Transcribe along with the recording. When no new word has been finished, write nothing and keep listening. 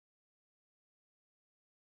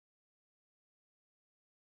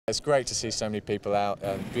It's great to see so many people out.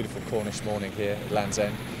 Beautiful Cornish morning here at Land's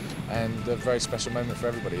End, and a very special moment for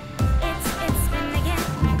everybody.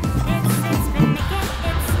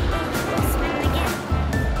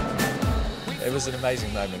 It was an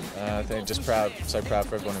amazing moment. I think just so proud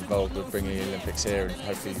for everyone involved with bringing the Olympics here, and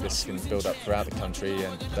hopefully this can build up throughout the country.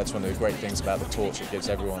 And that's one of the great things about the torch. It gives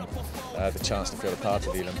everyone the chance to feel a part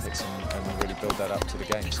of the Olympics and really build that up to the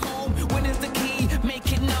Games.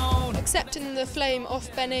 Accepting the flame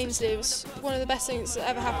off Ben Ainslie was one of the best things that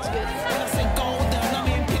ever happened to me.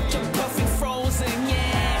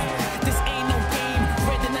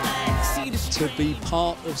 To be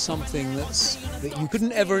part of something that you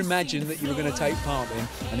couldn't ever imagine that you were going to take part in,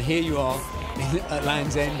 and here you are at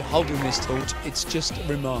Land's End holding this torch. It's just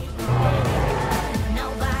remarkable.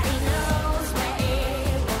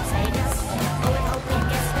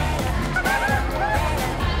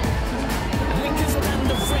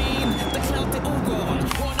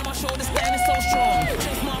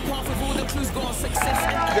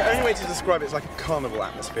 The only way to describe it is like a carnival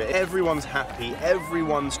atmosphere. Everyone's happy,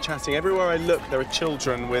 everyone's chatting. Everywhere I look, there are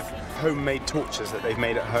children with homemade torches that they've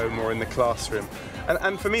made at home or in the classroom.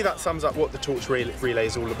 And for me, that sums up what the torch relay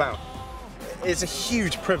is all about. It's a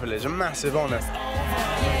huge privilege, a massive honour.